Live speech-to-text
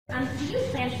Do you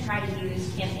plan to try to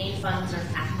use campaign funds or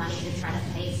PAC money to try to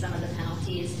pay some of the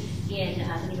penalties in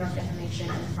the New York defamation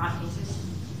and fraud cases?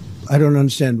 I don't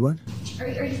understand what? Are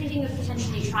you thinking of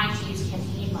potentially trying to use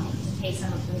campaign money to pay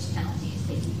some of those penalties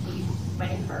that you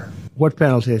might incur? What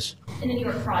penalties? In the New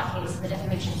York fraud case, in the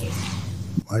defamation case.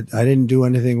 I didn't do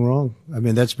anything wrong. I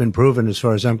mean, that's been proven as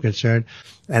far as I'm concerned.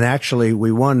 And actually,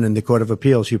 we won in the Court of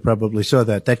Appeals. You probably saw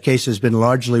that. That case has been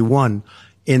largely won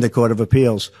in the Court of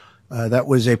Appeals. That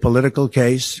was a political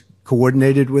case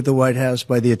coordinated with the White House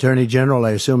by the Attorney General,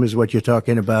 I assume is what you're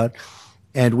talking about.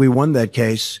 And we won that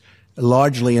case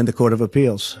largely in the Court of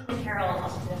Appeals.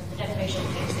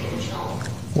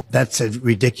 That's a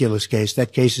ridiculous case.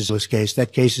 That case is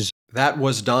That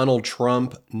was Donald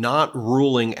Trump not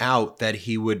ruling out that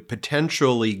he would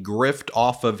potentially grift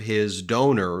off of his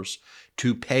donors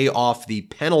to pay off the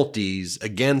penalties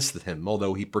against him,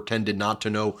 although he pretended not to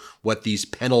know what these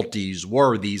penalties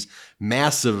were, these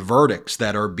massive verdicts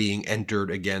that are being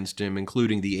entered against him,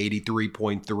 including the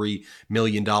 $83.3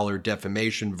 million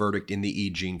defamation verdict in the E.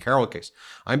 Jean Carroll case.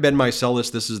 I'm Ben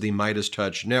Meiselas. This is the Midas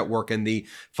Touch Network, and the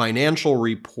financial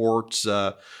reports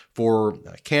for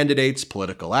candidates,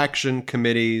 political action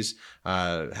committees,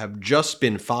 have just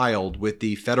been filed with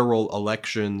the federal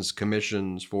elections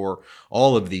commissions for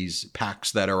all of these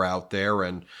PACs that are out there.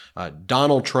 And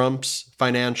Donald Trump's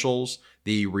financials,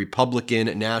 the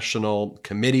Republican National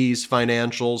Committee's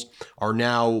financials are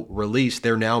now released.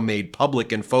 They're now made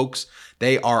public. And folks,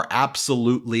 they are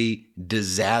absolutely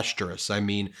disastrous. I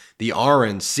mean, the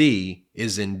RNC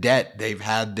is in debt. They've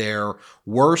had their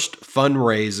worst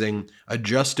fundraising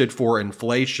adjusted for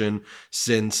inflation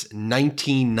since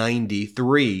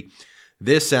 1993.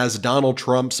 This as Donald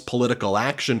Trump's political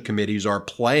action committees are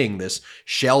playing this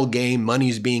shell game.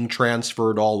 Money's being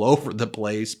transferred all over the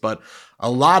place, but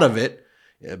a lot of it,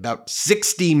 about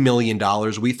 $60 million.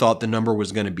 We thought the number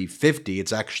was going to be 50.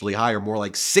 It's actually higher, more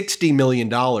like $60 million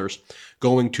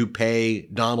going to pay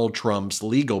Donald Trump's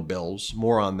legal bills.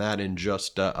 More on that in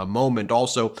just a moment.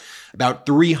 Also, about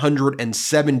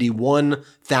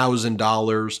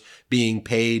 $371,000 being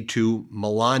paid to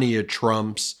Melania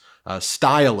Trump's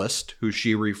stylist, who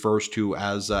she refers to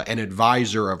as an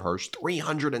advisor of hers.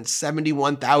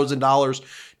 $371,000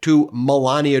 to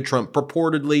Melania Trump.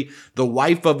 Purportedly, the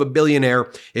wife of a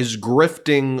billionaire is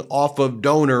grifting off of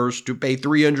donors to pay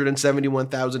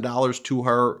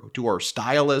 $371,000 to her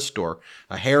stylist or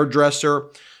a hairdresser.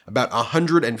 About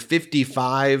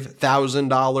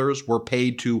 $155,000 were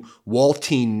paid to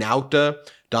Waltine Nauta,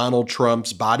 Donald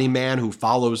Trump's body man who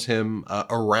follows him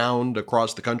around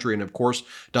across the country. And of course,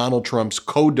 Donald Trump's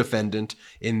co-defendant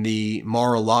in the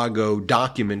Mar-a-Lago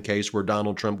document case where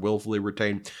Donald Trump willfully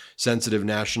retained sensitive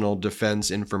national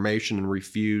defense information and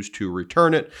refused to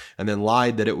return it, and then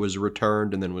lied that it was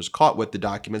returned and then was caught with the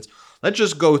documents. Let's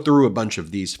just go through a bunch of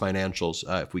these financials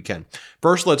if we can.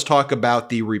 First, let's talk about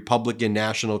the Republican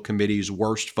National Committee's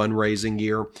worst fundraising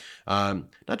year,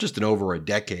 not just in over a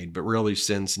decade, but really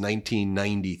since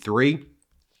 1993.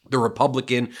 The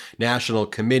Republican National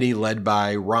Committee, led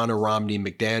by Ronna Romney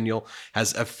McDaniel,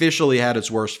 has officially had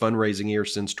its worst fundraising year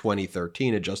since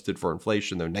 2013, adjusted for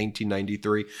inflation, though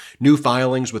 1993. New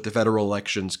filings with the Federal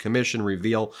Elections Commission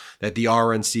reveal that the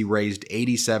RNC raised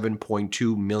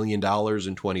 $87.2 million in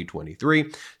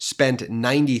 2023, spent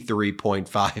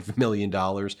 $93.5 million,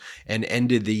 and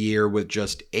ended the year with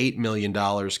just $8 million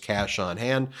cash on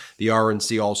hand. The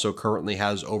RNC also currently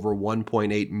has over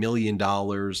 $1.8 million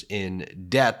in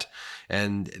debt.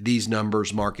 And these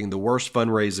numbers marking the worst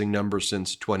fundraising numbers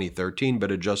since 2013,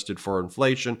 but adjusted for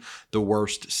inflation, the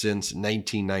worst since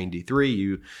 1993.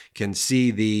 You can see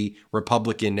the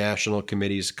Republican National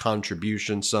Committee's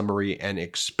contribution summary and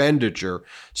expenditure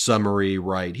summary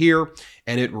right here,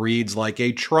 and it reads like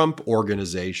a Trump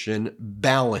organization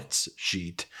balance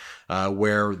sheet.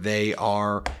 Where they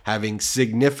are having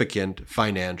significant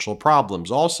financial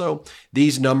problems. Also,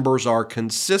 these numbers are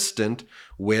consistent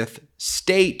with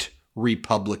state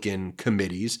Republican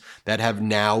committees that have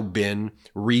now been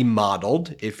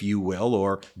remodeled, if you will,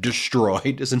 or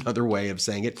destroyed is another way of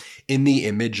saying it, in the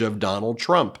image of Donald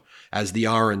Trump. As the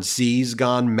RNC's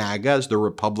gone MAGA, as the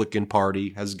Republican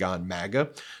Party has gone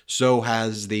MAGA, so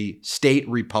has the state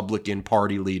Republican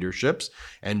Party leaderships.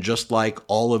 And just like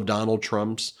all of Donald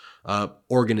Trump's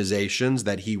organizations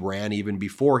that he ran even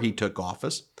before he took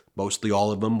office, mostly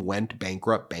all of them went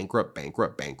bankrupt. I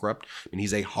mean,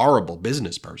 he's a horrible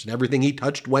business person. Everything he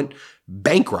touched went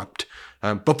bankrupt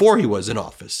before he was in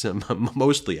office,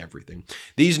 mostly everything.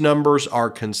 These numbers are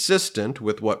consistent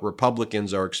with what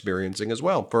Republicans are experiencing as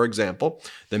well. For example,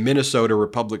 the Minnesota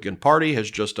Republican Party has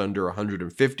just under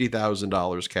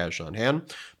 $150,000 cash on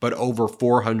hand, but over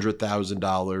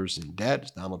 $400,000 in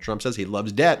debt. Donald Trump says he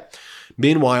loves debt.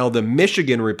 Meanwhile, the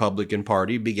Michigan Republican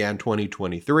Party began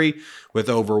 2023 with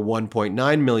over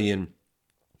 1.9 million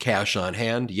cash on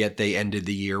hand, yet they ended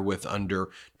the year with under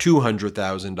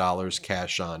 $200,000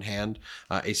 cash on hand.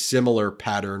 A similar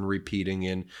pattern repeating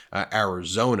in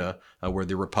Arizona, where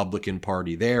the Republican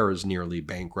Party there is nearly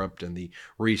bankrupt, and the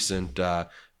recent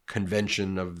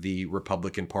convention of the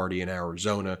Republican Party in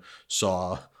Arizona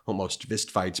saw almost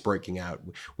fistfights breaking out.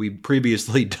 We've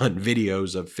previously done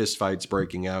videos of fistfights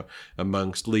breaking out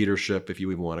amongst leadership, if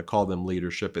you even want to call them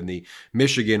leadership, in the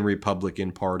Michigan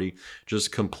Republican Party.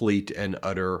 Just complete and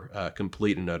utter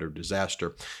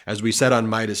disaster. As we said on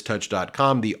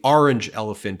MidasTouch.com, the orange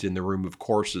elephant in the room, of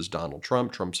course, is Donald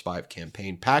Trump. Trump's 5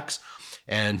 campaign PACs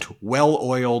and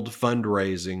well-oiled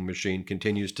fundraising machine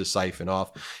continues to siphon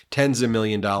off tens of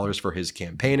millions of dollars for his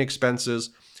campaign expenses,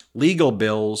 legal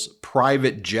bills,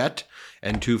 private jet,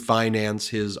 and to finance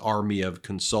his army of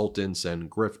consultants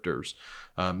and grifters.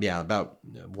 About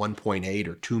 1.8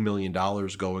 or $2 million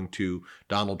going to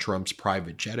Donald Trump's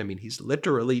private jet. I mean, he's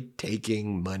literally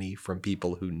taking money from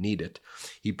people who need it.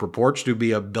 He purports to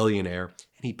be a billionaire,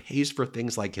 and he pays for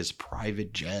things like his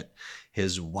private jet,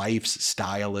 his wife's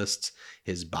stylists,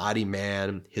 his body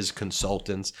man, his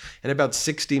consultants, and about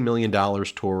 $60 million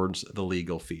towards the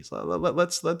legal fees.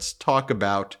 Let's talk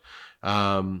about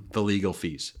the legal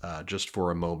fees just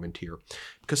for a moment here,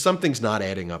 because something's not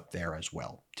adding up there as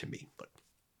well to me. But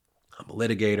I'm a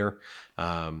litigator,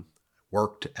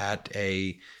 worked at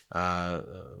a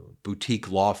boutique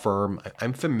law firm.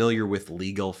 I'm familiar with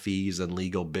legal fees and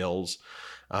legal bills.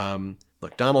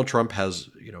 Look, Donald Trump has,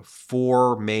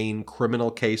 4 main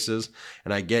criminal cases,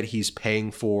 and I get he's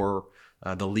paying for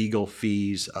the legal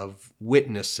fees of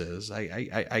witnesses.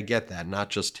 I get that, not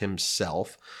just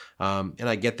himself. And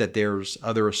I get that there's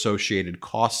other associated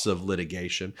costs of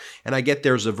litigation. And I get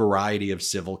there's a variety of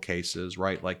civil cases,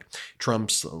 right? Like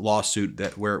Trump's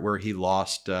lawsuit where he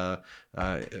lost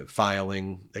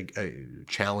filing,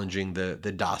 challenging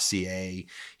the dossier.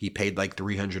 He paid like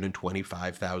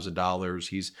 $325,000.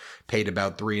 He's paid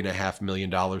about $3.5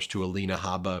 million to Alina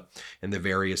Habba in the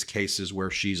various cases where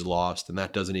she's lost. And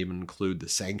that doesn't even include the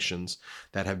sanctions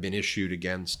that have been issued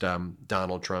against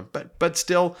Donald Trump. But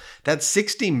still, that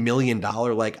 $60 million,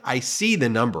 like, I see the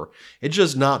number. It's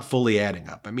just not fully adding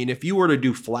up. I mean, if you were to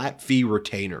do flat fee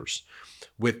retainers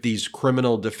with these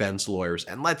criminal defense lawyers,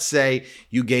 and let's say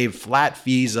you gave flat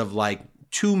fees of like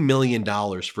 $2 million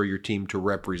for your team to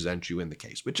represent you in the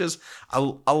case, which is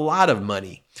a lot of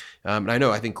money.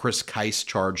 I think Chris Kice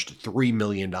charged $3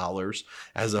 million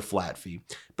as a flat fee.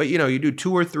 But, you do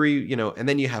 2 or 3, and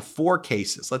then you have 4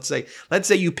 cases. Let's say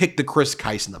you pick the Chris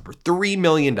Kice number, $3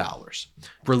 million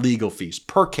for legal fees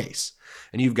per case.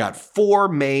 And you've got 4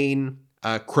 main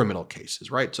criminal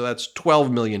cases, right? So that's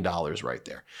 $12 million right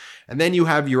there. And then you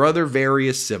have your other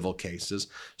various civil cases.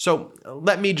 So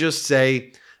let me just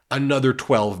say another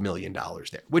 $12 million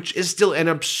there, which is still an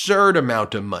absurd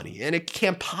amount of money. And it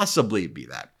can't possibly be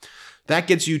that. That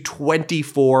gets you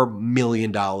 $24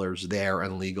 million there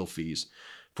in legal fees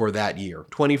for that year,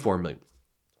 $24 million.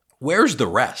 Where's the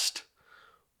rest?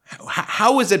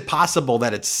 How is it possible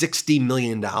that it's $60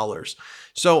 million?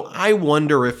 So I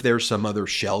wonder if there's some other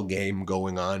shell game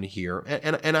going on here.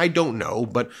 And I don't know,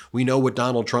 but we know with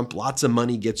Donald Trump, lots of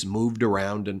money gets moved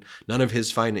around, and lots of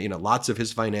his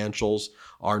financials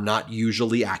are not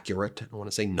usually accurate. I don't want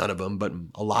to say none of them, but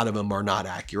a lot of them are not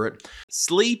accurate.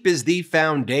 Sleep is the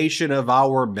foundation of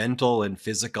our mental and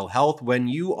physical health. When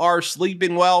you are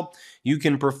sleeping well, you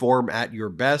can perform at your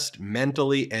best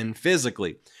mentally and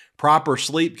physically. Proper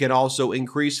sleep can also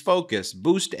increase focus,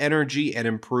 boost energy, and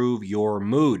improve your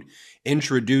mood.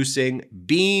 Introducing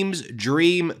Beam's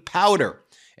Dream Powder,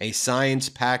 a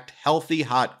science-packed healthy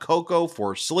hot cocoa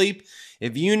for sleep.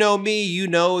 If you know me, you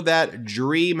know that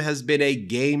Dream has been a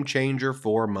game changer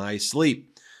for my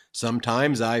sleep.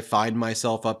 Sometimes I find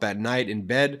myself up at night in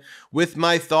bed with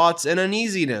my thoughts and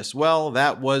uneasiness. Well,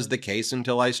 that was the case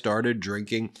until I started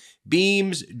drinking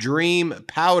Beam's Dream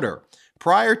Powder.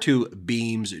 Prior to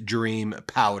Beam's Dream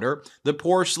Powder, the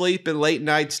poor sleep and late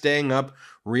night staying up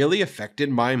really affected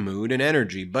my mood and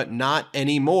energy, but not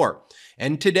anymore.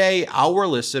 And today, our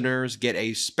listeners get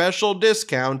a special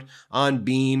discount on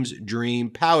Beam's Dream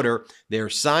Powder, their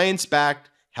science-backed,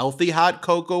 healthy hot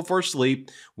cocoa for sleep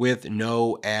with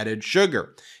no added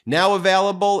sugar. Now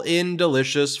available in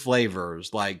delicious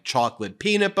flavors like chocolate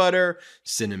peanut butter,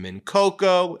 cinnamon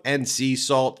cocoa, and sea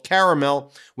salt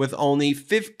caramel with only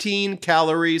 15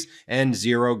 calories and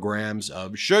 0 grams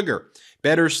of sugar.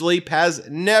 Better sleep has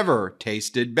never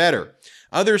tasted better.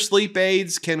 Other sleep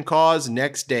aids can cause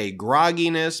next day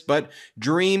grogginess, but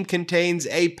Dream contains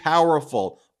a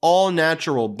powerful,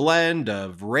 all-natural blend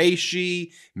of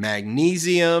reishi,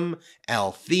 magnesium,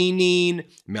 L-theanine,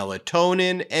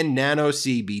 melatonin, and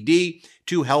nano-CBD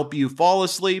to help you fall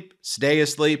asleep, stay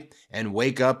asleep, and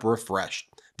wake up refreshed.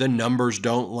 The numbers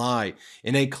don't lie.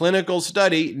 In a clinical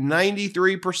study,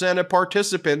 93% of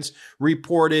participants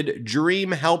reported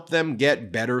Dream helped them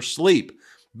get better sleep.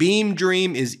 Beam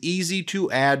Dream is easy to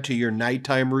add to your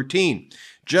nighttime routine.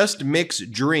 Just mix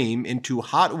Dream into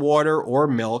hot water or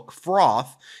milk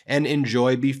froth and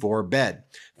enjoy before bed.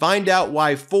 Find out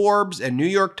why Forbes and New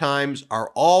York Times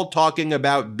are all talking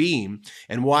about Beam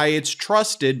and why it's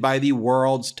trusted by the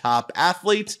world's top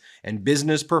athletes and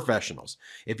business professionals.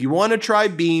 If you want to try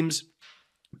Beam's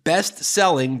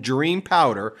best-selling Dream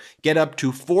Powder, get up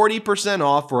to 40%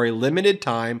 off for a limited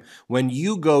time when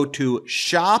you go to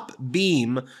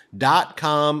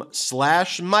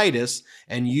shopbeam.com/Midas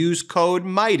and use code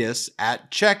Midas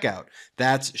at checkout.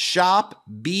 That's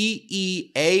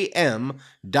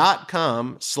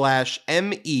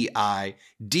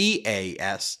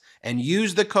shopbeam.com/MEIDAS and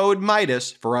use the code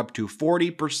Midas for up to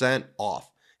 40%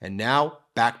 off. And now,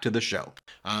 back to the show.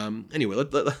 Anyway,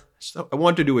 so I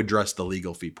wanted to address the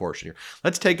legal fee portion here.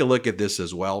 Let's take a look at this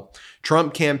as well.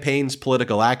 Trump campaign's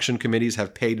political action committees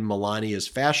have paid Melania's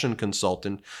fashion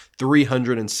consultant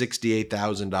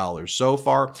 $368,000. So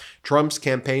far, Trump's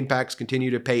campaign PACs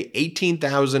continue to pay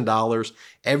 $18,000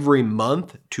 every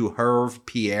month to Herve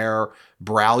Pierre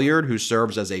Braillard, who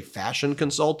serves as a fashion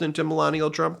consultant to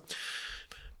Melania Trump.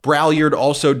 Braillard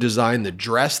also designed the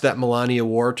dress that Melania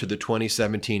wore to the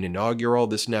 2017 inaugural.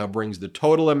 This now brings the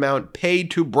total amount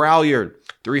paid to Braillard,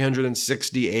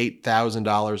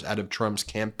 $368,000 out of Trump's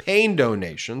campaign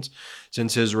donations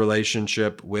since his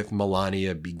relationship with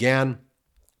Melania began.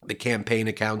 The campaign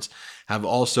accounts have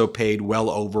also paid well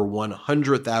over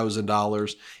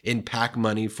 $100,000 in PAC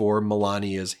money for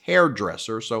Melania's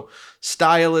hairdresser. So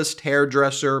stylist,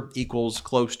 hairdresser equals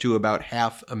close to about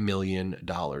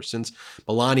 $500,000. Since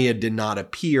Melania did not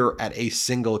appear at a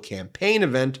single campaign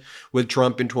event with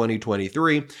Trump in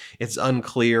 2023, it's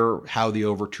unclear how the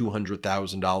over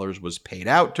 $200,000 was paid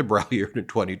out to Braillard in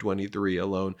 2023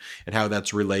 alone and how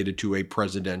that's related to a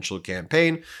presidential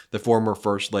campaign. The former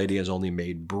First Lady has only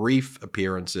made brief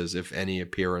appearances, if any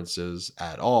appearances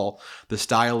at all. The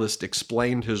stylist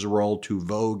explained his role to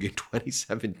Vogue in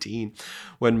 2017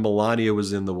 when Melania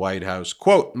was in the White House.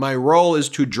 Quote, "My role is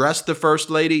to dress the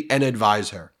First Lady and advise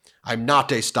her. I'm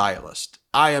not a stylist.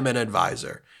 I am an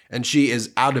advisor." And she is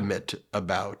adamant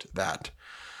about that.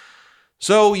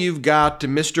 So you've got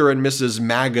Mr. and Mrs.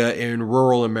 MAGA in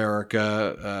rural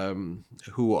America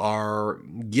who are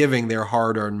giving their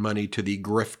hard-earned money to the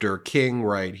grifter king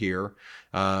right here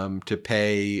to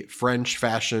pay French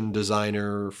fashion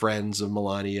designer friends of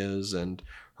Melania's and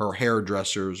her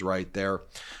hairdressers right there.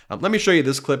 Let me show you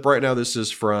this clip right now. This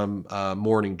is from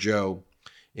Morning Joe,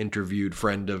 interviewed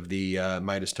friend of the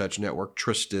Midas Touch Network,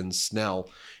 Tristan Snell.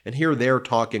 And here they're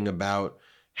talking about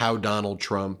how Donald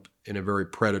Trump, in a very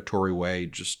predatory way,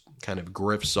 just kind of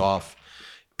grifts off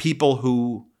people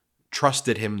who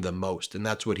trusted him the most. And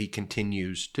that's what he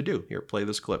continues to do. Here, play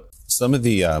this clip. Some of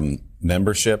the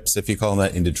memberships, if you call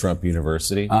that, into Trump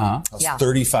University,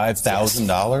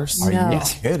 $35,000. Are you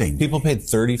kidding? People paid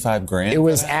 $35,000. It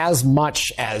was as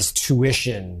much as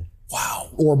tuition. Wow.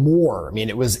 Or more. I mean,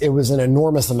 it was an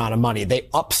enormous amount of money. They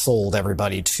upsold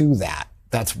everybody to that.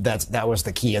 That was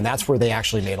the key. And that's where they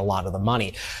actually made a lot of the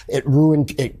money. It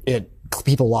ruined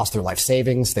people lost their life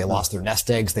savings. They lost their nest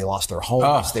eggs. They lost their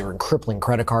homes. They were in crippling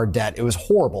credit card debt. It was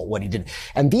horrible what he did.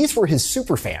 And these were his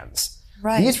super fans.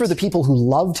 Right. These were the people who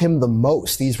loved him the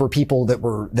most. These were people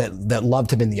that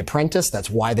loved him in The Apprentice. That's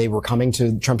why they were coming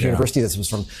to Trump University. This was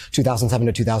from 2007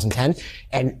 to 2010.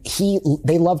 And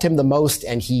they loved him the most,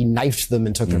 and he knifed them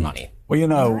and took their money. Well, you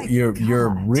know,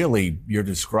 you're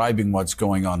describing what's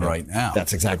going on right now.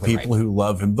 That's exactly the people who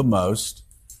love him the most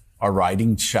are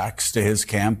writing checks to his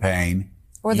campaign.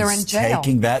 Or they're in jail. He's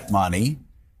taking that money,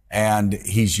 and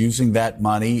he's using that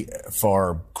money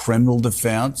for criminal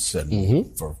defense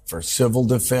and for civil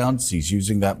defense. He's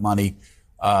using that money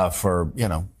for,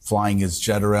 flying his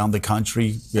jet around the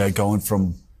country, going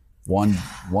from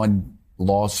one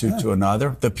lawsuit to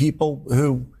another. The people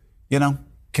who,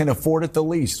 can afford it the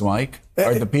least, Mike,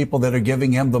 are the people that are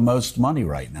giving him the most money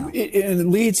right now. And it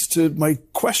leads to my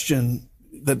question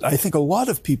that I think a lot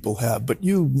of people have, but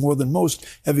you more than most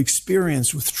have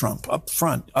experience with Trump up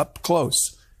front, up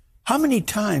close. How many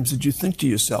times did you think to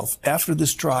yourself after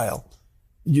this trial,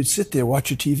 you'd sit there, watch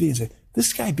your TV and say,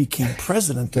 this guy became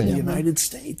president of the United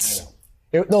States?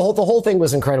 The whole thing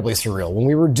was incredibly surreal. When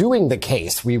we were doing the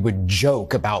case, we would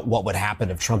joke about what would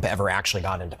happen if Trump ever actually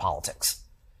got into politics.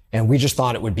 And we just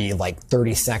thought it would be like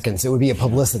 30 seconds. It would be a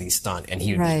publicity stunt and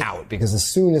he would be out, because as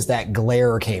soon as that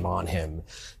glare came on him,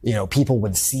 people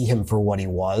would see him for what he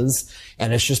was.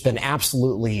 And it's just been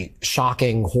absolutely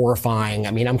shocking, horrifying.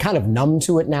 I mean, I'm kind of numb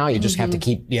to it now. You just have to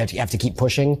keep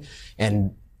pushing,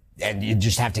 and you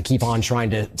just have to keep on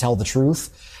trying to tell the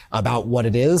truth about what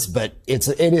it is. But it's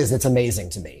amazing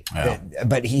to me. Yeah.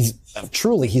 But he's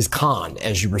conned,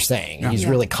 as you were saying. He's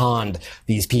really conned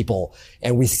these people.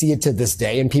 And we see it to this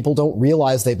day, and people don't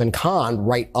realize they've been conned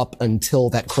right up until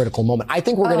that critical moment. I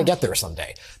think we're going to get there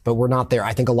someday, but we're not there.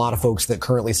 I think a lot of folks that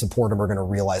currently support him are going to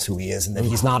realize who he is and that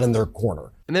he's not in their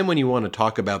corner. And then when you want to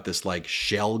talk about this like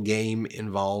shell game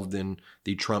involved in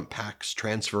the Trump PACs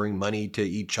transferring money to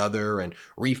each other and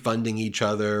refunding each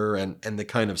other and the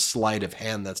kind of sleight of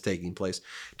hand that's taking place,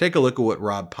 take a look at what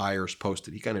Rob Pyers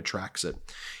posted. He kind of tracks it.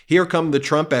 Here come the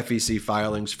Trump FEC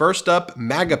filings. First up,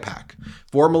 MAGA PAC,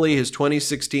 formerly his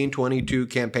 2016-22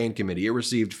 campaign committee. It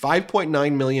received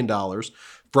 $5.9 million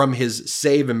from his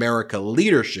Save America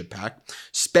Leadership PAC,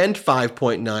 spent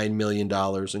 $5.9 million,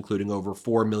 including over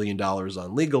 $4 million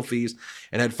on legal fees,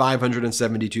 and had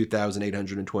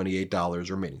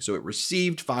 $572,828 remaining. So it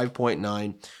received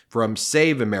 $5.9 from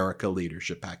Save America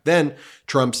Leadership PAC. Then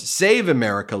Trump's Save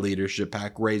America Leadership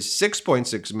PAC raised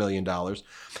 $6.6 million,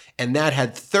 and that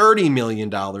had $30 million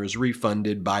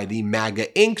refunded by the MAGA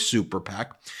Inc. Super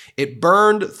PAC. It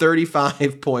burned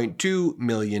 $35.2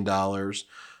 million,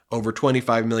 over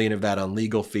 $25 million of that on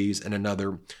legal fees, and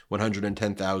another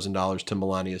 $110,000 to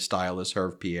Melania's stylist,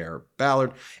 Hervé Pierre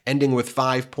Ballard, ending with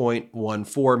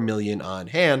 $5.14 million on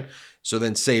hand. So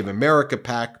then Save America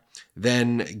PAC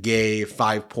then gave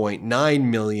 $5.9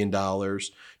 million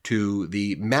to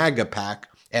the MAGA PAC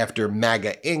after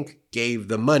MAGA Inc. gave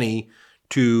the money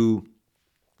to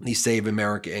the Save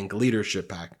America Inc. Leadership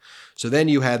PAC. So then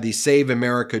you had the Save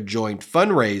America Joint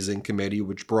Fundraising Committee,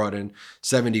 which brought in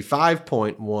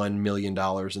 $75.1 million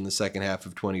in the second half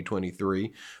of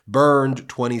 2023, burned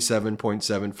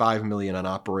 $27.75 million on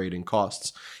operating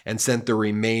costs, and sent the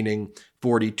remaining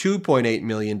 $42.8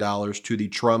 million to the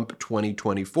Trump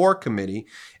 2024 committee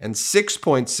and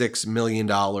 $6.6 million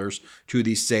to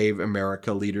the Save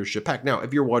America Leadership PAC. Now,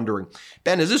 if you're wondering,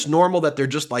 Ben, is this normal that they're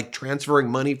just like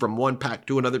transferring money from one PAC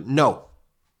to another? No.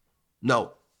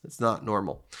 It's not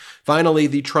normal. Finally,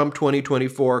 the Trump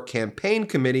 2024 campaign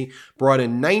committee brought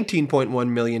in $19.1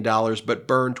 million, but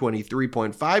burned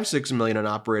 $23.56 million on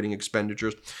operating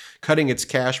expenditures, cutting its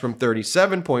cash from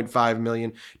 $37.5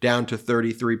 million down to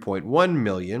 $33.1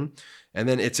 million. And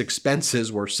then its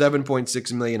expenses were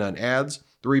 $7.6 million on ads,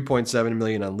 $3.7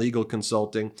 million on legal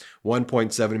consulting,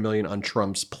 $1.7 million on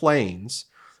Trump's planes,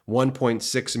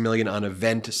 $1.6 million on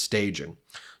event staging.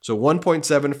 So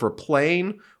 1.7 for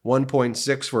plane,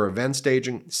 1.6 for event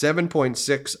staging,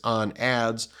 7.6 on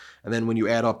ads, and then when you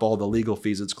add up all the legal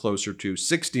fees, it's closer to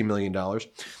 $60 million.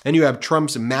 Then you have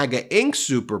Trump's MAGA Inc.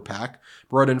 Super PAC,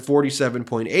 brought in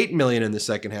 $47.8 million in the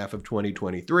second half of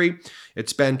 2023. It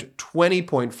spent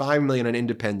 $20.5 million on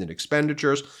independent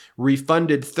expenditures,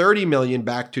 refunded $30 million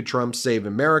back to Trump's Save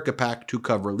America PAC to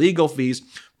cover legal fees,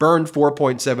 burned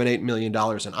 $4.78 million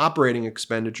in operating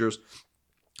expenditures,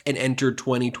 and entered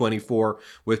 2024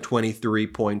 with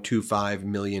 $23.25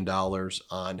 million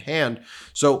on hand.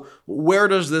 So where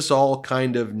does this all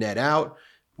kind of net out?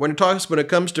 When it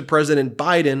comes to President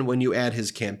Biden, when you add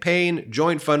his campaign,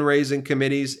 joint fundraising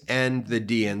committees, and the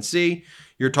DNC,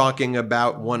 you're talking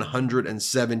about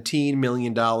 $117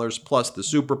 million plus the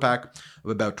super PAC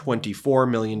of about $24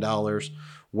 million.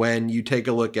 When you take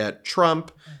a look at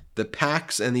Trump, the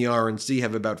PACs and the RNC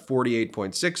have about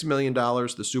 $48.6 million,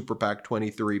 the super PAC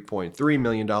 $23.3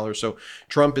 million. So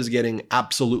Trump is getting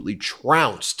absolutely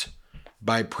trounced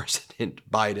by President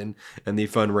Biden and the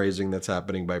fundraising that's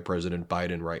happening by President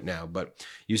Biden right now. But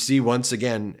you see, once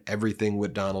again, everything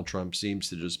with Donald Trump seems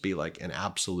to just be like an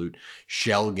absolute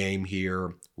shell game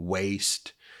here,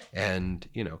 waste, and,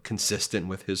 consistent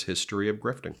with his history of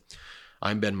grifting.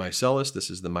 I'm Ben Meiselas. This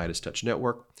is the Midas Touch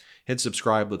Network. Hit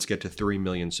subscribe. Let's get to 3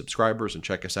 million subscribers, and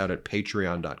check us out at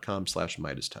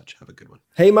patreon.com/MidasTouch. Have a good one.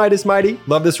 Hey, Midas Mighty.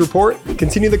 Love this report?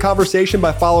 Continue the conversation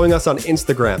by following us on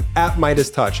Instagram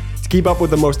 @MidasTouch to keep up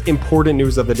with the most important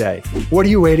news of the day. What are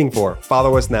you waiting for?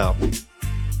 Follow us now.